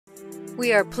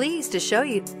We are pleased to show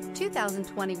you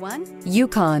 2021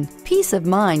 Yukon. Peace of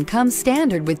mind comes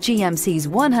standard with GMC's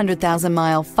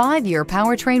 100,000-mile, 5-year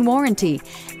powertrain warranty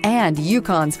and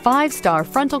Yukon's 5-star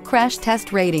frontal crash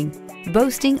test rating.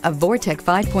 Boasting a Vortec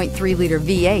 5.3-liter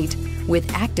V8 with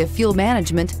active fuel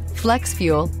management, flex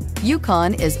fuel,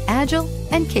 Yukon is agile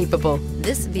and capable.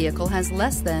 This vehicle has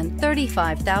less than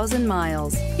 35,000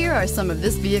 miles. Here are some of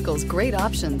this vehicle's great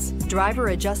options: driver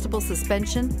adjustable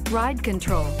suspension, ride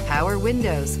control, power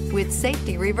windows with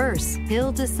safety reverse,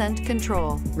 hill descent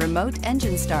control, remote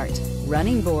engine start,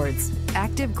 running boards,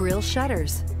 active grille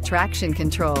shutters, traction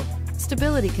control,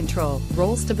 stability control,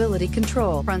 roll stability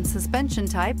control, front suspension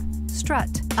type,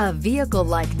 strut. A vehicle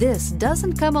like this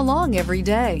doesn't come along every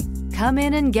day. Come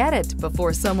in and get it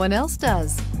before someone else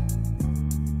does.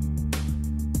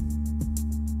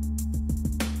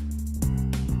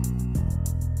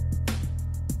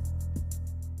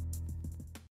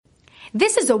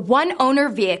 This is a one-owner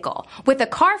vehicle with a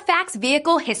Carfax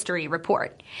Vehicle History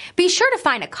Report. Be sure to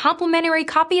find a complimentary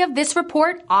copy of this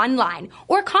report online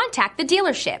or contact the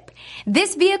dealership.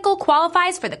 This vehicle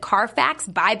qualifies for the Carfax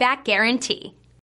Buyback Guarantee.